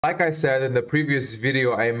Like I said in the previous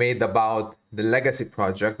video I made about the legacy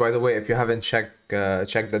project. By the way, if you haven't checked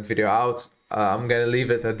that video out, I'm gonna leave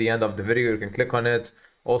it at the end of the video. You can click on it,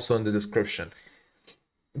 also in the description.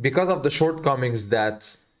 Because of the shortcomings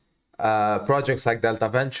that projects like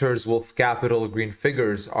DeFi, Wolf Capital, Green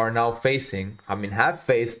Figures are now facing, have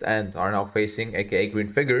faced and are now facing, aka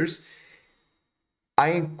Green Figures,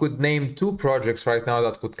 I could name two projects right now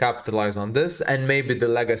that could capitalize on this, and maybe the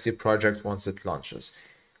legacy project once it launches.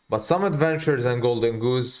 But SummitVentures and Golden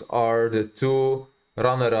Goose are the two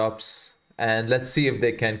runner-ups, and let's see if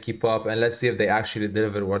they can keep up, and let's see if they actually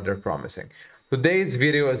deliver what they're promising. Today's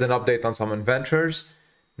video is an update on SummitVentures.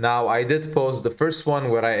 Now, I did post the first one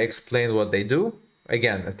where I explained what they do.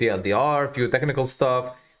 Again, a TLDR, a few technical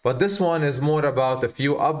stuff, but this one is more about a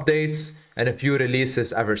few updates and a few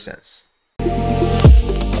releases ever since.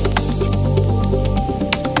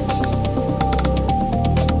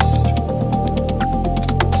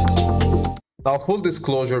 Now, full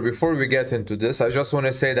disclosure, before we get into this, I just want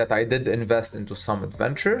to say that I did invest into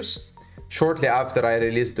SummitVentures shortly after I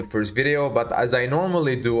released the first video, but as I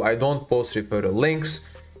normally do, I don't post referral links.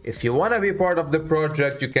 If you want to be part of the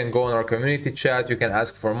project, you can go in our community chat, you can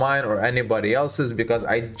ask for mine or anybody else's, because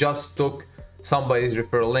I just took somebody's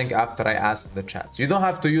referral link after I asked in the chat. So you don't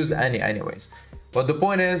have to use any anyways. But the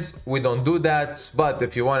point is, we don't do that. But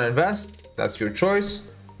if you want to invest, that's your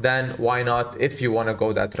choice. Then why not, if you want to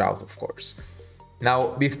go that route, of course. Now,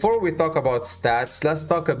 before we talk about stats, let's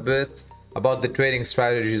talk a bit about the trading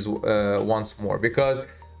strategies once more, because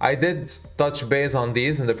I did touch base on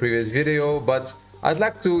these in the previous video, but I'd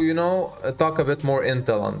like to, talk a bit more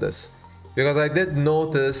intel on this, because I did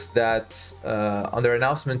notice that on their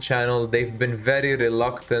announcement channel, they've been very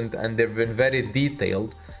reluctant and they've been very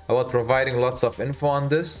detailed about providing lots of info on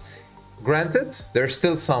this. Granted, there's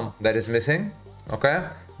still some that is missing, okay?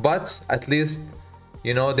 But at least,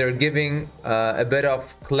 they're giving a bit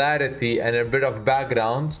of clarity and a bit of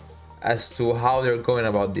background as to how they're going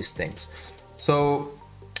about these things. So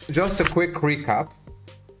just a quick recap.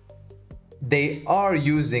 They are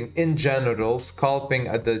using, in general, scalping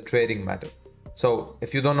as the trading method. So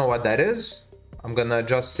if you don't know what that is, I'm gonna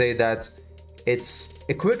just say that it's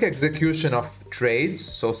a quick execution of trades.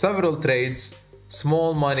 So several trades,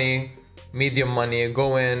 small money, medium money,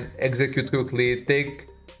 go in, execute quickly, take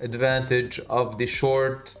advantage of the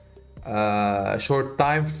short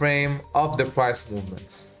time frame of the price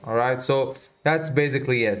movements. All right, so that's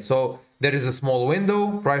basically it. So there is a small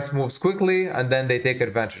window, price moves quickly, and then they take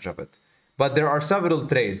advantage of it. But there are several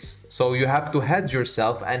trades, so you have to hedge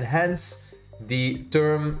yourself, and hence the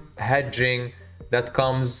term hedging that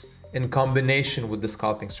comes in combination with the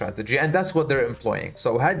scalping strategy, and that's what they're employing.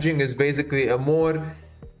 So hedging is basically a more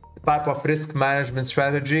type of risk management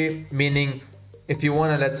strategy, meaning if you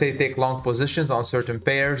want to, let's say, take long positions on certain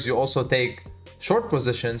pairs, you also take short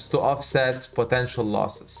positions to offset potential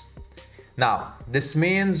losses. Now, this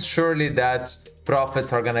means surely that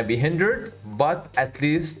profits are going to be hindered, but at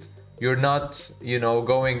least you're not,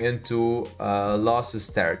 going into losses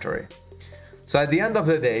territory. So at the end of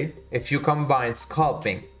the day, if you combine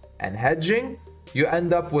scalping and hedging, you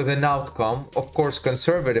end up with an outcome, of course,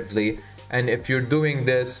 conservatively. And if you're doing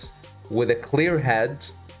this with a clear head,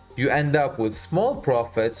 you end up with small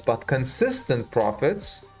profits, but consistent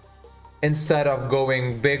profits, instead of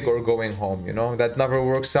going big or going home. That never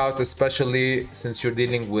works out, especially since you're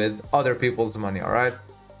dealing with other people's money, all right?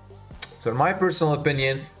 So in my personal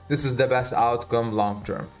opinion, this is the best outcome long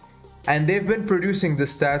term. And they've been producing the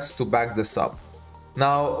stats to back this up.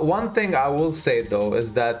 Now, one thing I will say though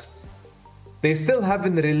is that they still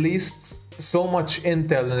haven't released so much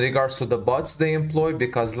intel in regards to the bots they employ,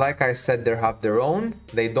 because like I said, they have their own.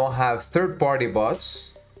 They don't have third-party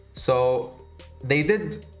bots. So they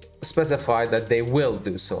did specify that they will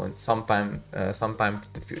do so in sometime in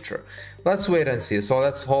the future. Let's wait and see. So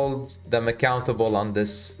let's hold them accountable on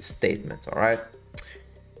this statement, all right?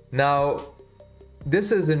 Now,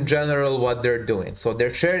 this is in general what they're doing. So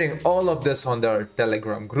they're sharing all of this on their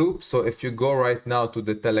Telegram group. So if you go right now to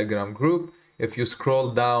the Telegram group, if you scroll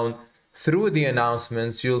down through the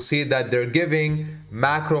announcements, you'll see that they're giving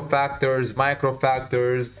macro factors, micro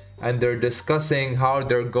factors, and they're discussing how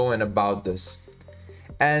they're going about this.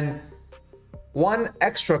 And one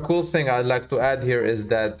extra cool thing I'd like to add here is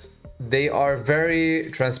that they are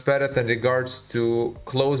very transparent in regards to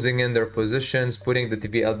closing in their positions, putting the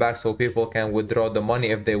TVL back so people can withdraw the money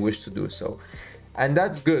if they wish to do so. And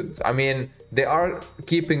that's good. They are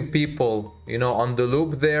keeping people, on the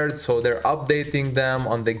loop there. So they're updating them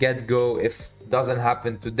on the get-go. If it doesn't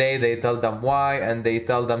happen today, they tell them why, and they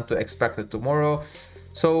tell them to expect it tomorrow.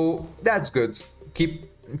 So that's good. Keep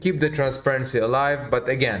keep the transparency alive. But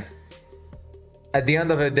again, at the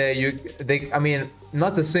end of the day, I mean,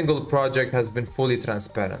 not a single project has been fully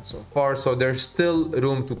transparent so far, so there's still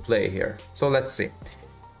room to play here. So let's see.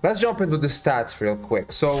 Let's jump into the stats real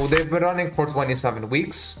quick. So they've been running for 27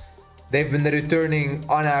 weeks. They've been returning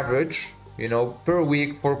on average, you know, per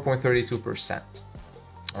week 4.32%.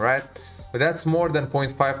 All right, but that's more than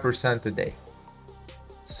 0.5% a day.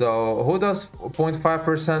 So who does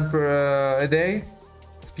 0.5% per a day?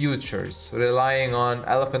 Futures, relying on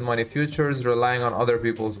elephant money futures, relying on other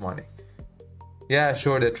people's money. Yeah,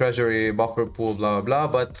 sure, the treasury buffer pool, blah blah blah,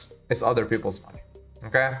 but it's other people's money.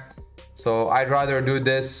 Okay, so I'd rather do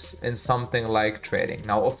this in something like trading.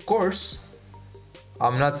 Now, of course,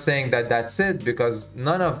 I'm not saying that that's it, because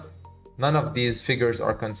none of these figures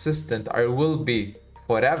are consistent. I will be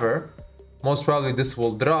forever. Most probably this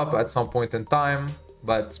will drop at some point in time,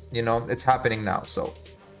 but you know, it's happening now. So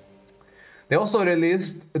they also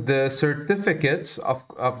released the certificates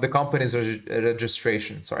of the company's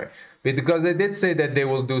registration. Sorry, because they did say that they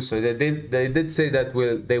will do so. They did say that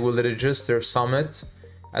they will register Summit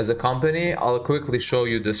as a company. I'll quickly show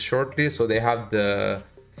you this shortly. So they have the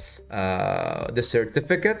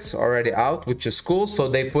certificates already out, which is cool. So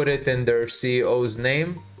they put it in their CEO's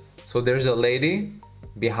name. So there's a lady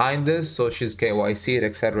behind this, so she's KYC'd,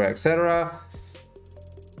 etc., etc.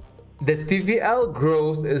 The TVL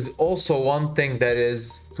growth is also one thing that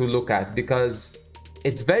is to look at, because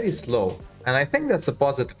it's very slow, and I think that's a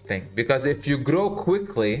positive thing, because if you grow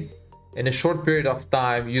quickly in a short period of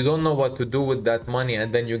time, you don't know what to do with that money,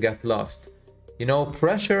 and then you get lost. You know,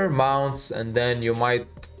 pressure mounts, and then you might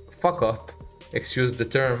fuck up, excuse the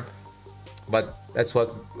term, but that's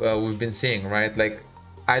what we've been seeing, right? Like,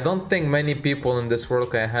 I don't think many people in this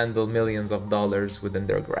world can handle millions of dollars within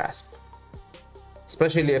their grasp,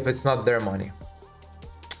 especially if it's not their money.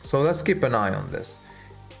 So let's keep an eye on this.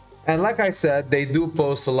 And like I said, they do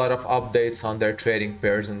post a lot of updates on their trading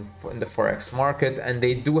pairs in the Forex market, and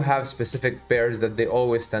they do have specific pairs that they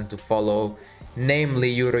always tend to follow,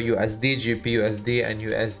 namely Euro USD, GP USD, and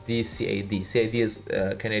USD CAD. CAD is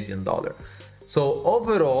Canadian dollar. So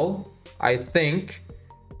overall, I think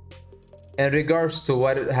in regards to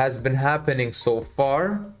what has been happening so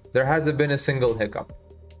far, there hasn't been a single hiccup.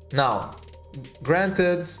 Now,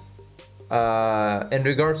 granted, in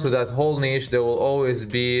regards to that whole niche, there will always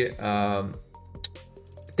be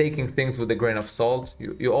taking things with a grain of salt.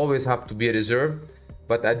 You always have to be reserved,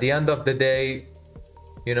 but at the end of the day,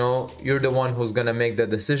 you know, you're the one who's gonna make the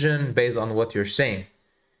decision based on what you're saying.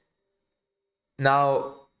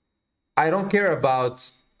 Now, I don't care about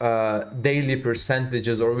daily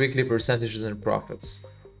percentages or weekly percentages in profits.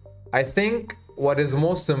 I think what is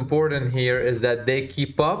most important here is that they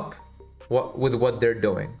keep up with what they're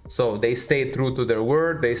doing. So they stay true to their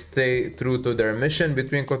word, they stay true to their mission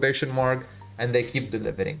between quotation mark, and they keep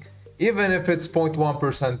delivering. Even if it's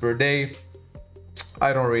 0.1% per day,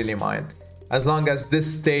 I don't really mind, as long as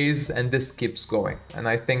this stays and this keeps going. And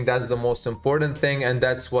I think that's the most important thing, and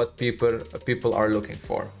that's what people are looking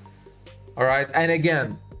for. All right, and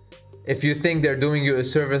again, if you think they're doing you a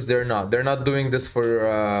service, they're not. They're not doing this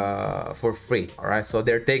for free. All right, so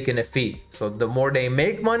they're taking a fee. So the more they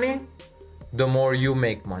make money, the more you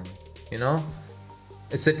make money. You know,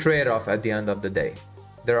 it's a trade-off at the end of the day.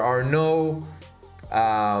 There are no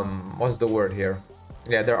what's the word here?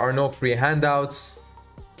 Yeah, there are no free handouts.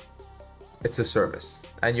 It's a service,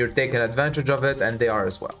 and you're taking advantage of it, and they are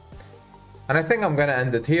as well. And I think I'm gonna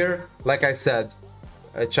end it here. Like I said,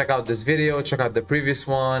 check out this video, check out the previous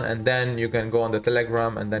one, and then you can go on the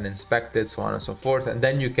Telegram and then inspect it, so on and so forth, and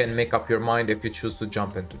then you can make up your mind if you choose to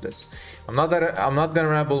jump into this. I'm not gonna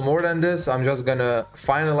ramble more than this. I'm just gonna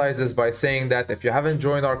finalize this by saying that if you haven't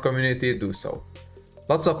joined our community, do so.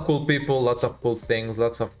 Lots of cool people, lots of cool things,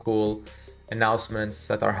 lots of cool announcements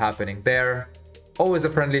that are happening there. Always a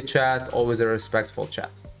friendly chat, always a respectful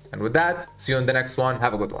chat. And with that, see you in the next one.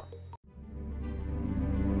 Have a good one.